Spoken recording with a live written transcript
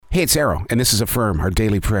Hey, it's Arrow, and this is Affirm, our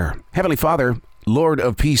daily prayer. Heavenly Father, Lord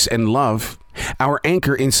of peace and love, our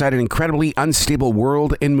anchor inside an incredibly unstable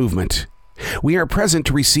world and movement. We are present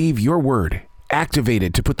to receive your word,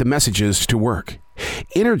 activated to put the messages to work,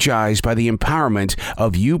 energized by the empowerment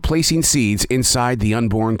of you placing seeds inside the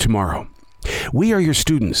unborn tomorrow. We are your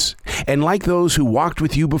students, and like those who walked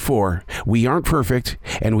with you before, we aren't perfect,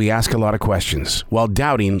 and we ask a lot of questions while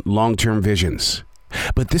doubting long-term visions.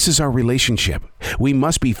 But this is our relationship. We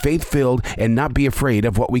must be faith-filled and not be afraid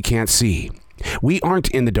of what we can't see. We aren't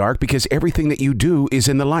in the dark because everything that you do is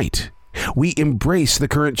in the light. We embrace the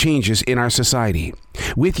current changes in our society.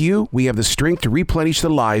 With you, we have the strength to replenish the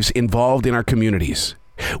lives involved in our communities.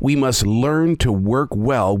 We must learn to work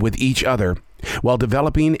well with each other while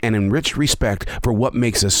developing an enriched respect for what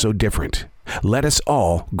makes us so different. Let us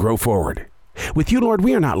all grow forward. With you, Lord,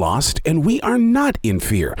 we are not lost, and we are not in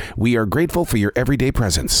fear. We are grateful for your everyday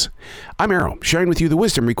presence. I'm Arrow, sharing with you the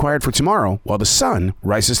wisdom required for tomorrow while the sun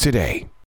rises today.